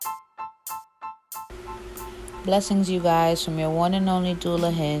Blessings, you guys, from your one and only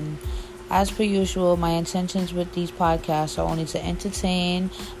Dulah. As per usual, my intentions with these podcasts are only to entertain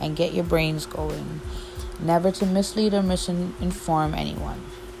and get your brains going, never to mislead or misinform anyone.